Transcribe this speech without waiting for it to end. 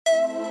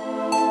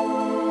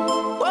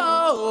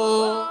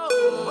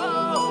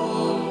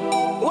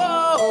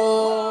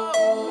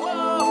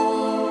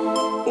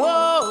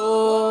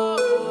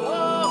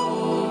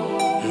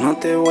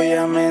te voy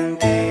a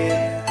mentir,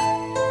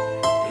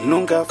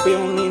 nunca fui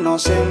un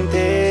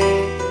inocente.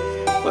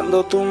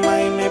 Cuando tu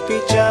mai me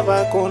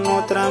pichaba con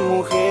otra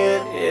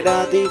mujer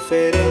era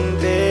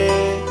diferente.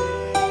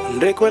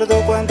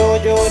 Recuerdo cuando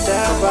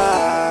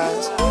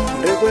llorabas,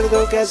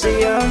 recuerdo que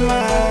hacía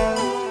mal.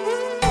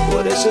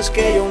 Por eso es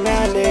que yo me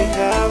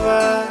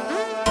alejaba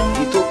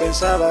y tú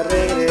pensabas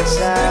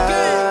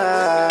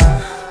regresar.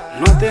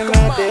 No te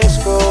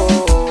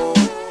merezco,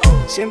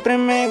 siempre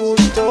me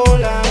gustó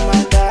la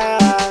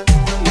maldad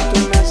y tú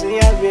me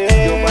hacías bien.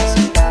 Yo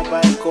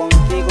vacilaba y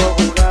contigo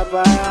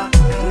jugaba,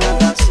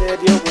 nada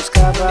serio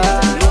buscaba.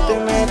 No te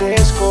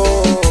merezco,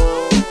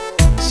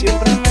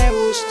 siempre me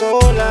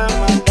gustó la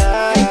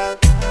maldad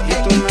y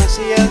tú me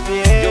hacías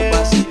bien. Yo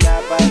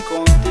vacilaba y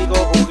contigo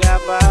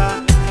jugaba,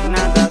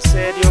 nada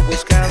serio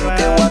buscaba.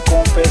 Te voy a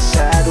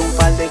confesar un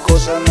par de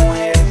cosas,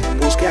 mujer.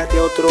 Búscate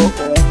otro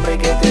hombre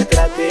que te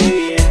trate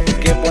bien,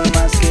 que por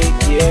más que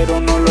quiero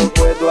no lo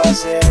puedo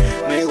hacer.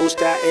 Me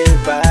gusta el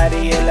bar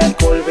y el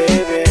alcohol,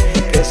 bebé,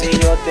 que si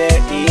yo te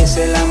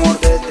hice el amor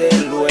desde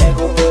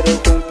luego, pero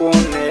tú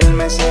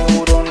ponerme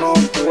seguro no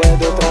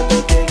puedo. Trato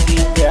de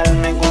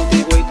quitarme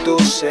contigo y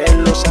tus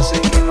celos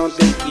hacen que no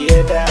te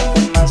quiera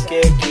por más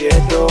que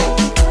quiero.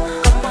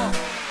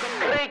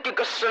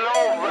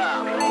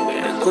 Casanova.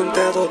 Me han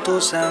contado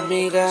tus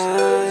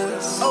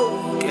amigas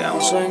que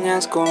aún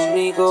sueñas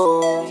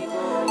conmigo.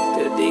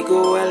 Te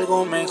digo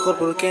algo mejor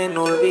porque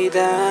no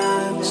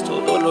olvidas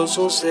todo lo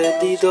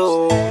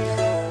sucedido.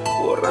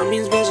 Borra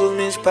mis besos,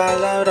 mis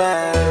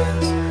palabras,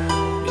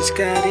 mis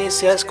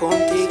caricias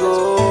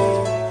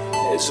contigo,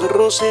 esos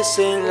roces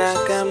en la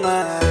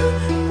cama.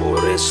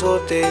 Por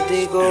eso te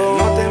digo,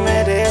 no te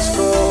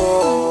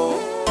merezco,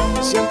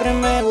 siempre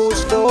me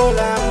gustó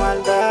la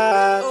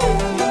maldad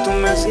y tú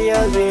me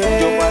hacías bien.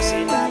 Yo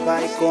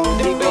vacilaba y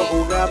contigo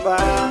jugaba,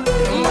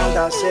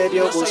 nada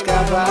serio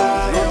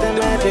buscaba. No te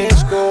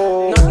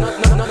merezco.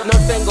 No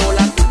tengo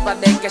la culpa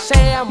de que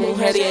sea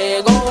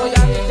mujeriego.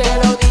 Ya te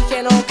lo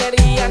dije, no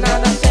quería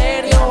nada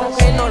serio.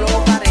 Aunque no lo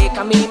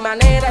parezca a mi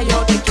manera, yo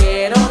te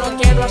quiero. No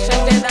quiero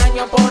hacerte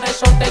daño, por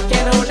eso te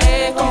quiero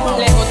lejos.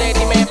 Lejos de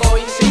ti me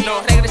voy, si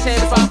no regrese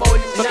el favor.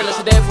 Porque lo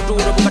sé de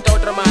futuro, búscate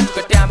otro más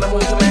que te ame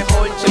mucho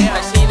mejor. Siempre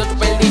he sido tu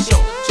perdición,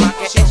 más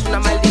que es una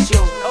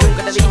maldición.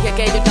 Nunca te dije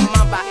que yo te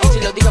amaba, y si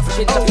lo digo fue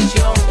cierta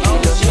ficción.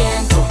 Y lo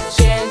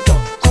siento,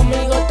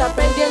 conmigo estás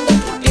perdiendo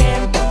tu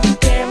tiempo.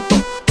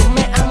 Tú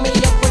me amas y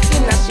yo por ti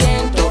me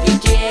siento. Y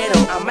quiero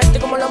amarte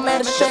como lo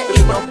mereces y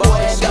no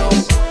puedo,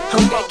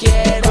 aunque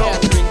quiero.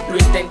 Lo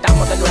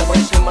intentamos de nuevo,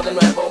 hicimos de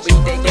nuevo.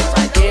 Viste que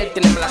fallé,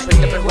 tenemos la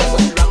suerte pero el juego,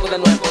 si lo hago de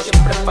nuevo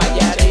siempre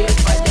fallaré.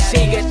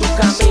 Sigue tu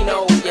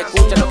camino y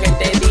escucha lo que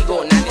te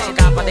digo. Nadie se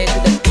escapa de su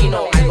destino,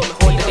 algo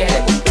mejor te tiene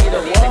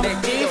cumplido.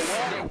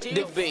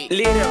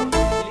 Little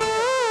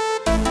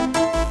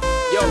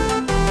yo,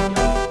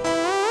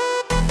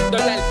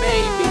 Donald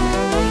baby,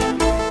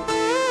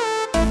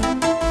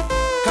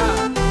 ha,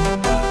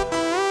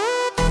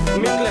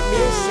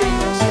 Miklemusic,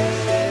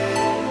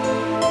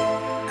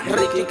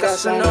 Ricky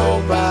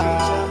Casanova,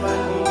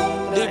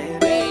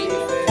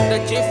 The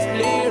Chief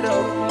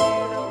Little,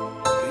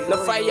 no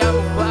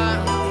fallamos pa,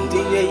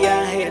 DJ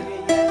Ángel,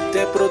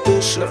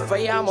 TheProducer. no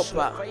fallamos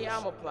pa.